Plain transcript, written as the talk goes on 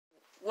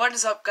What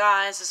is up,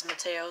 guys? This is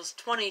Mateo's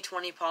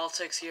 2020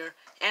 Politics here,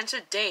 and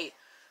today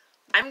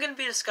I'm going to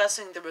be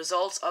discussing the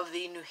results of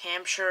the New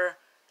Hampshire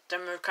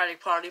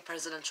Democratic Party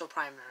presidential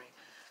primary.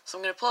 So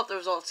I'm going to pull up the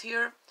results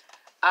here.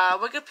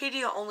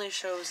 Wikipedia only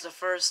shows the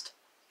first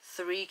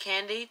 3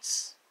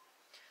 candidates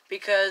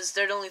because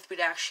they're the only 3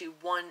 that actually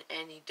won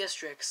any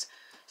districts.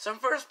 So in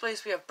first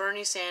place we have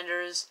Bernie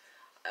Sanders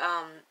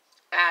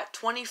at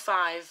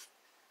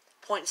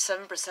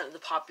 25.7% of the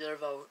popular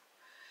vote.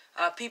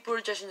 People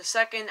are judging the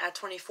second at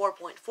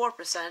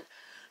 24.4%.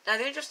 Now,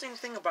 the interesting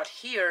thing about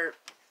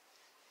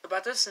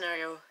this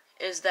scenario,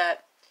 is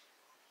that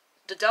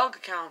the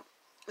delegate count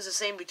is the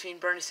same between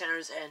Bernie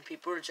Sanders and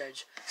Pete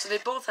Buttigieg. So they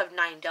both have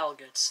 9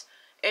 delegates.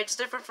 It's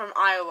different from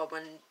Iowa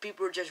when Pete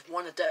Buttigieg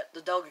won the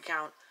delegate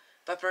count,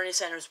 but Bernie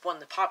Sanders won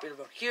the popular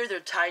vote. Here, they're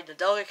tied in the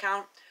delegate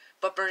count,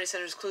 but Bernie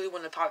Sanders clearly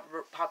won the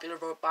popular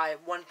vote by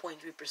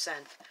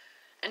 1.3%.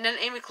 And then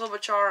Amy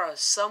Klobuchar, a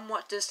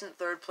somewhat distant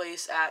third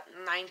place at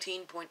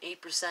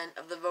 19.8%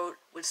 of the vote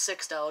with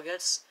 6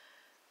 delegates.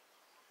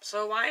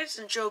 So why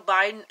isn't Joe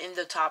Biden in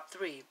the top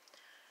 3?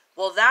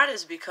 Well, that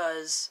is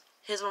because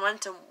his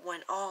momentum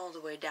went all the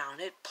way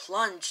down. It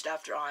plunged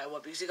after Iowa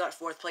because he got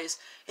 4th place.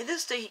 In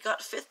this state, he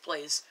got 5th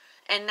place.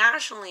 And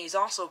nationally, he's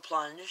also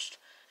plunged.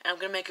 And I'm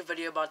going to make a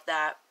video about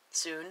that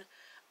soon.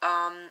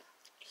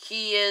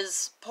 He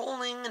is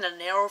polling in a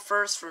narrow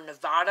first for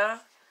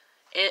Nevada.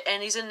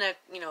 And he's in the,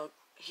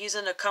 he's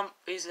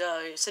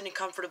sitting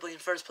comfortably in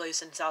first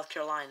place in South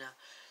Carolina.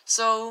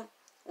 So,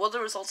 will the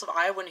results of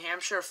Iowa and New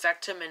Hampshire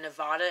affect him in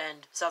Nevada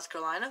and South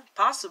Carolina?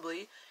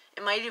 Possibly.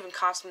 It might even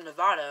cost him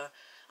Nevada.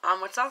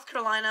 With South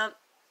Carolina,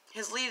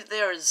 his lead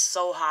there is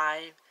so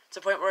high to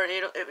the point where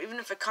even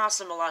if it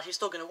costs him a lot, he's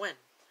still going to win.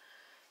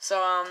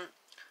 So,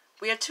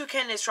 we had 2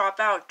 candidates drop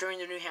out during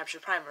the New Hampshire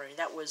primary.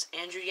 That was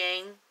Andrew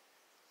Yang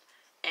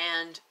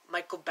and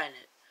Michael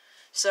Bennet.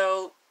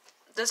 So,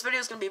 this video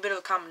is going to be a bit of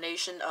a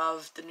combination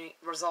of the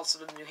results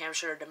of the New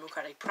Hampshire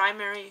Democratic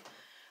primary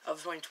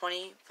of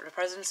 2020 for the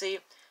presidency,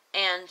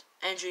 and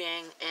Andrew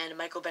Yang and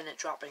Michael Bennet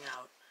dropping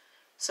out.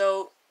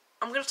 So,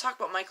 I'm going to talk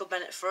about Michael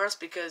Bennet first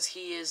because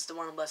he is the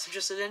one I'm less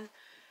interested in.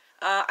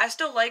 I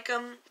still like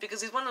him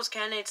because he's one of those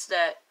candidates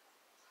that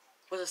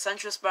was a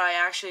centrist, but I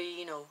actually,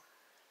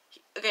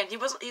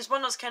 he's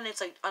one of those candidates,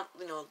 like,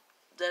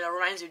 that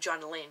reminds you of John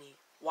Delaney.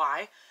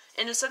 Why?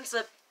 In the sense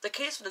that the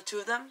case for the two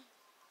of them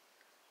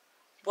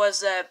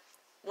was that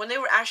when they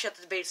were actually at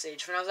the debate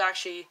stage, when I was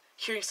actually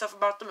hearing stuff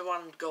about them, I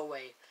wanted them to go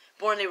away.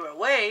 But when they were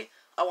away,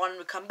 I wanted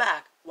them to come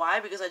back. Why?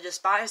 Because I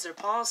despise their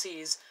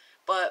policies,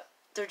 but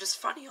they're just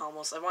funny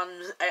almost.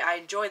 I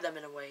enjoyed them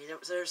in a way.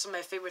 They're some of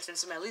my favorites and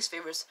some of my least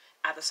favorites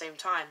at the same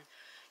time.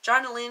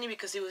 John Delaney,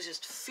 because he was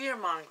just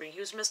fear-mongering. He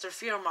was Mr.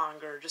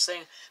 Fearmonger, just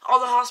saying, all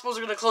the hospitals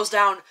are going to close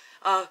down.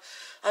 I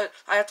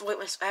have to wipe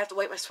my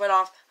sweat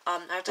off. I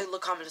have to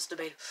look calm in this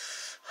debate.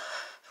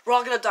 We're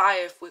all going to die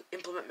if we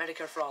implement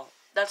Medicare for all.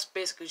 That's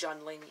basically John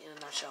Delaney in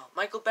a nutshell.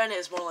 Michael Bennet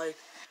is more like,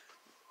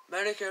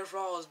 Medicare for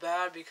all is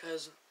bad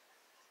because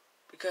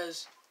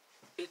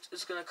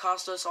it's going to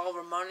cost us all of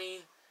our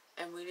money,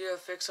 and we need to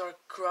fix our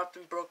corrupt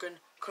and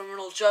broken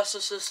criminal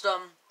justice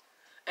system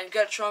and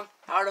get Trump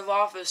out of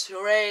office.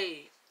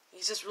 Hooray!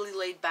 He's just really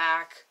laid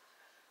back.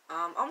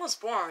 Almost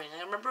boring.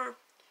 I remember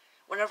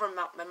whenever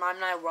my mom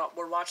and I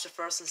would watch the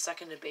first and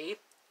second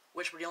debate,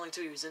 which were the only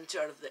 2 he was into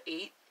out of the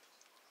 8,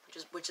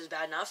 which is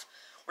bad enough.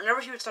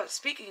 Whenever he would start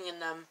speaking in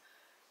them,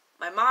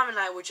 my mom and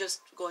I would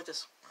just go like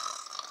this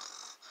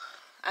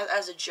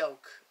as a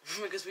joke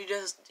because he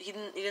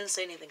didn't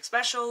say anything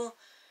special,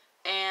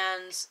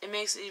 and it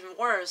makes it even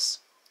worse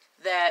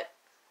that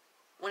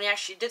when he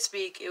actually did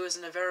speak, it was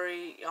in a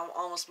very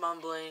almost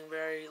mumbling,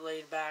 very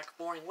laid back,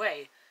 boring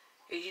way.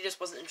 He just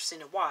wasn't interesting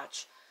to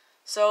watch.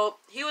 So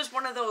he was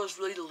one of those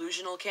really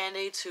delusional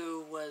candidates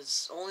who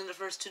was only in the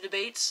first 2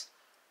 debates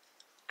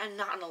and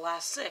not in the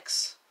last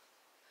 6.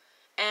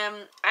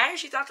 And I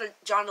actually thought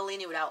that John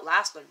Delaney would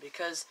outlast him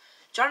because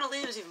John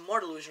Delaney was even more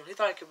delusional. He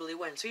thought he could really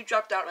win. So he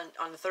dropped out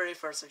on the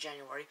 31st of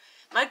January.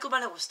 Michael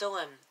Bennet was still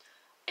in.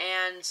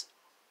 And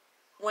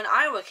when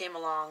Iowa came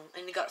along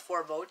and he got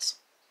 4 votes,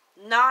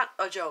 not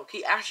a joke,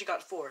 he actually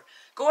got 4.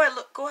 Go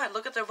ahead,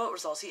 look at their vote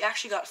results. He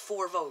actually got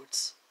 4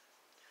 votes.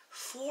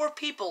 4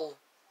 people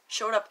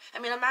showed up. I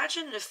mean,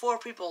 imagine if 4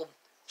 people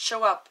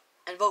show up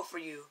and vote for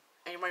you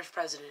and you're running for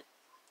president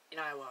in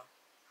Iowa.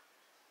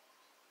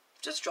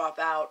 Just drop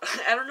out.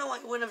 I don't know why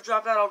he wouldn't have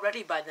dropped out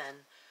already by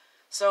then.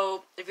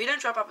 So, if you didn't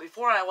drop out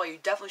before Iowa, you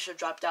definitely should have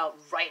dropped out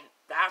right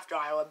after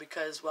Iowa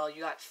because, well, you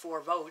got 4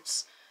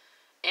 votes.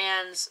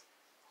 And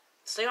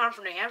stay on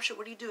for New Hampshire,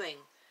 what are you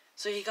doing?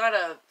 So he got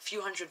a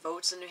few hundred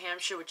votes in New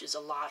Hampshire, which is a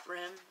lot for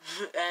him.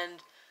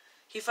 And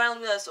he finally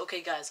realized,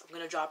 okay, guys, I'm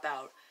going to drop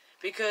out.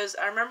 Because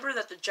I remember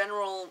that the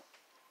general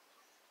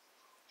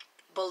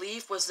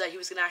belief was that he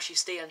was going to actually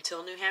stay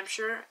until New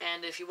Hampshire,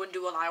 and if he wouldn't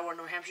do well in Iowa or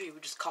New Hampshire, he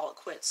would just call it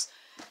quits.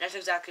 And that's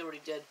exactly what he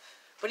did.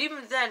 But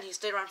even then, he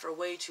stayed around for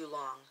way too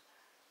long.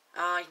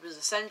 He was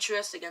a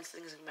centrist against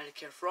things like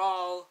Medicare for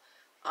all.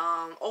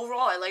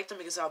 Overall, I liked him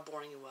because of how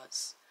boring he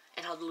was.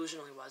 and how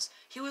delusional he was.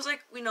 He was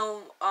like,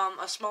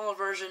 a smaller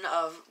version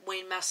of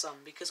Wayne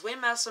Messam, because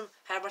Wayne Messam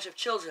had a bunch of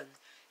children.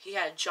 He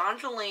had John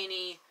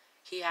Delaney,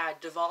 he had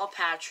Deval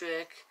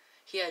Patrick,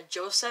 he had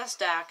Joe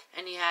Sestak,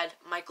 and he had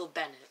Michael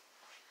Bennett.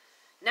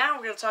 Now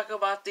we're going to talk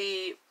about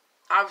the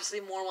obviously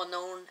more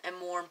well-known and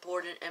more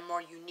important and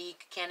more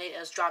unique candidate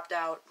has dropped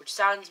out, which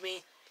saddens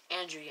me,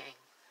 Andrew Yang.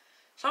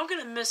 So I'm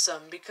going to miss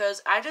him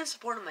because I didn't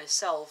support him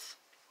myself.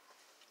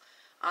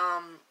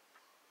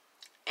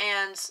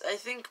 And I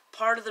think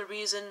part of the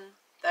reason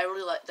that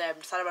I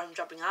decided about him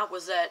dropping out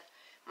was that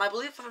my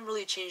belief of him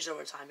really changed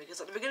over time.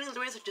 Because at the beginning of the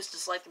race, I just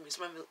disliked him. He's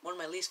one of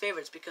my least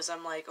favorites because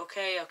I'm like,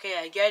 okay,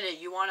 I get it.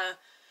 You want to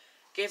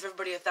give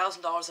everybody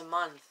 $1,000 a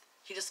month.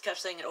 He just kept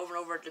saying it over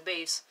and over at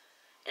debates.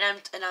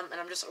 And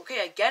I'm just, okay,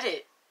 I get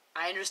it.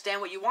 I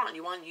understand what you want.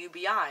 You want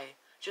UBI.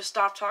 Just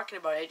stop talking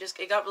about it.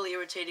 It got really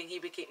irritating. He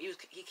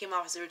came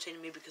off as irritating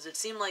to me because it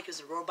seemed like he was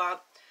a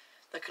robot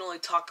that could only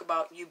talk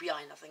about UBI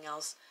and nothing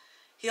else.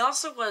 He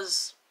also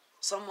was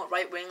somewhat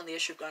right-wing on the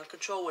issue of gun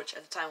control, which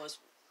at the time was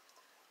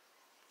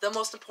the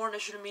most important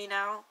issue to me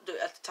now.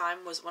 At the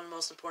time was one of the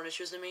most important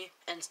issues to me,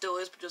 and still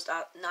is, but just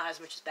not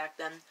as much as back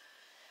then.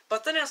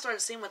 But then I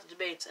started seeing with the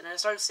debates, and I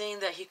started seeing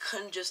that he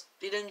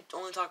didn't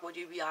only talk about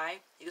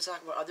UBI, he could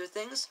talk about other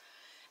things.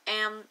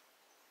 And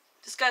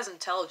this guy's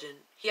intelligent.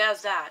 He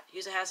has that.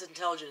 He has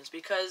intelligence,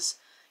 because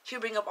he'll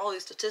bring up all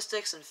these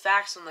statistics and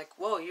facts, and I'm like,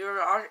 whoa, you're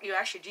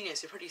actually a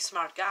genius. You're a pretty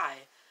smart guy.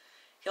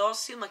 He also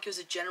seemed like he was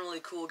a generally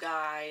cool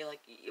guy,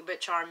 like a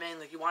bit charming,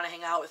 like you want to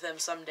hang out with him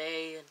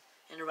someday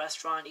in a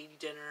restaurant, eating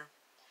dinner.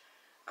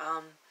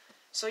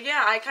 So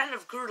yeah, I kind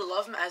of grew to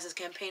love him as his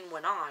campaign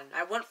went on.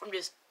 I went from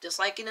just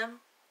disliking him,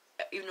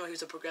 even though he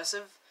was a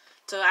progressive,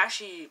 to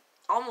actually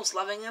almost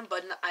loving him,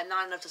 but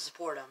not enough to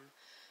support him.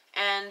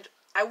 And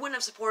I wouldn't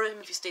have supported him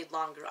if he stayed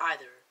longer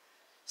either.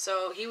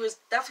 So he was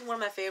definitely one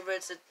of my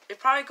favorites. It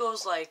probably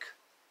goes like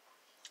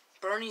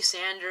Bernie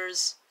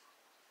Sanders.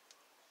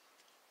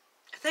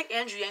 I think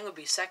Andrew Yang would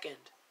be second.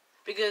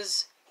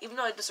 Because even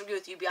though I disagree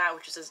with UBI,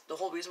 which is the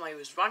whole reason why he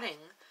was running,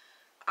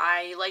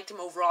 I liked him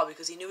overall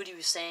because he knew what he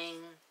was saying.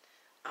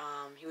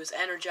 He was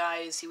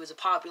energized, he was a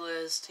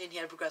populist, and he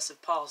had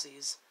progressive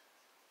policies.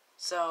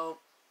 So,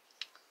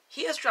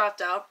 he has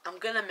dropped out. I'm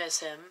going to miss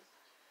him.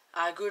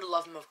 I grew to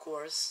love him, of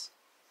course.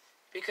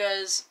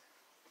 Because,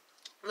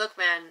 look,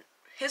 man,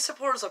 his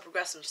supporters are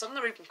progressive. Some of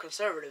them are even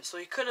conservative. So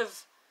he could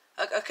have...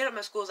 A kid at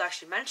my school was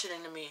actually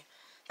mentioning to me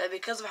that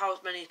because of how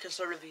many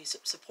conservative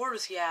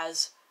supporters he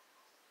has,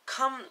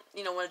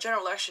 when a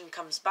general election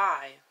comes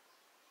by,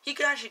 he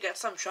could actually get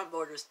some Trump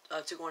voters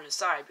to go on his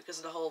side because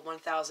of the whole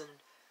 1,000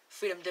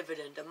 freedom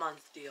dividend a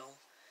month deal.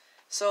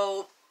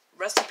 So,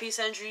 rest in peace,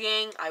 Andrew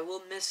Yang. I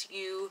will miss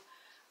you.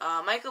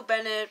 Michael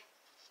Bennett,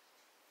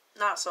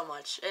 not so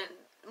much.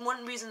 And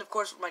one reason, of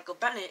course, with Michael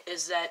Bennett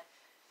is that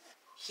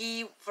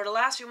for the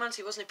last few months,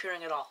 he wasn't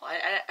appearing at all.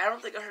 I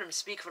don't think I heard him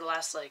speak for the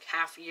last,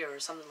 half year or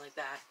something like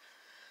that.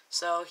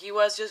 So, he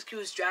was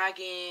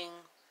dragging.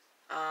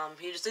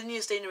 He just didn't need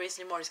to stay in the race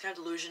anymore. He's kind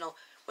of delusional.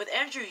 With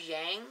Andrew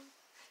Yang,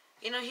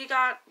 he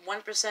got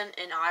 1%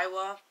 in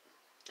Iowa,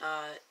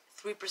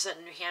 3%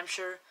 in New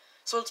Hampshire.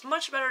 So it's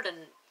much better than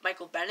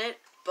Michael Bennett,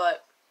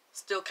 but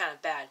still kind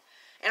of bad.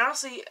 And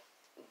honestly,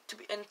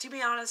 to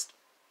be honest,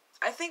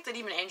 I think that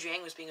even Andrew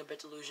Yang was being a bit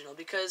delusional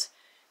because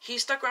he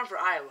stuck around for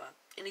Iowa,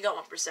 and he got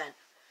 1%.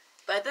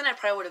 But then I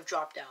probably would have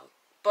dropped out.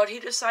 But he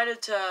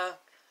decided to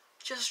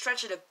just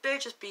stretch it a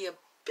bit, just be a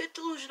bit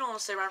delusional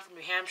and stay around for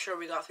New Hampshire.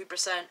 We got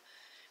 3%.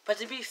 But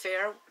to be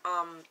fair,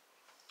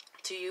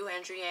 to you,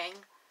 Andrew Yang,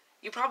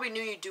 you probably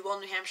knew you'd do well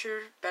in New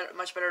Hampshire,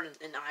 much better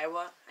than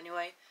Iowa,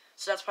 anyway.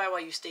 So that's probably why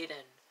you stayed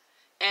in.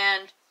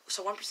 And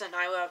so 1% in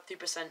Iowa,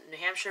 3% in New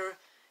Hampshire.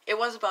 It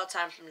was about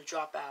time for him to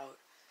drop out.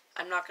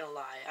 I'm not gonna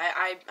lie.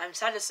 I'm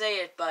sad to say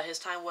it, but his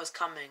time was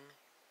coming.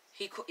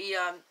 He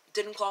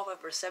didn't qualify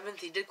for 7th.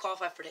 He did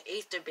qualify for the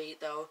 8th debate,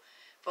 though,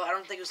 but I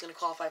don't think he was gonna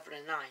qualify for the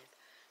 9th.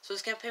 So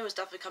his campaign was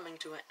definitely coming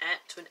to an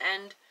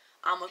end.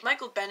 With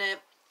Michael Bennett,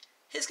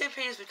 his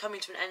campaign has been coming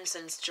to an end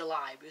since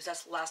July because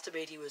that's the last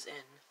debate he was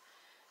in.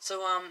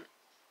 So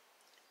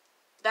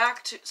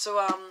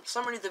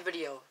summary of the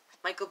video.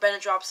 Michael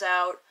Bennett drops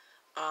out.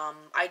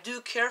 I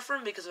do care for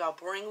him because of how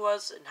boring he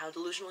was and how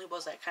delusional he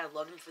was. I kind of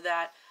loved him for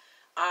that.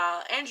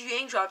 Andrew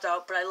Yang dropped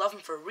out, but I love him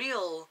for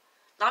real.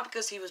 Not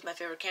because he was my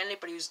favorite candidate,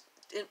 but he was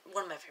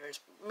one of my favorites.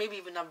 Maybe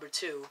even number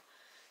 2.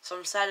 So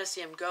I'm sad to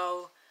see him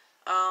go.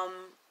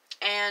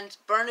 And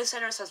Bernie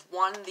Sanders has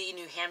won the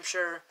New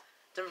Hampshire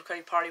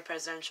Democratic Party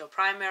presidential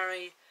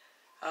primary.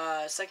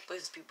 Second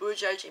place is Pete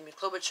Buttigieg, Amy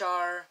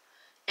Klobuchar.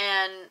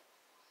 And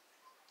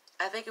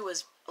I think it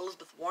was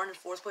Elizabeth Warren in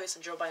 4th place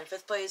and Joe Biden in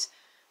 5th place.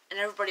 And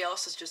everybody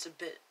else is just a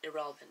bit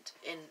irrelevant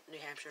in New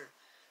Hampshire.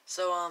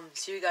 So,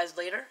 see you guys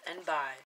later, and bye.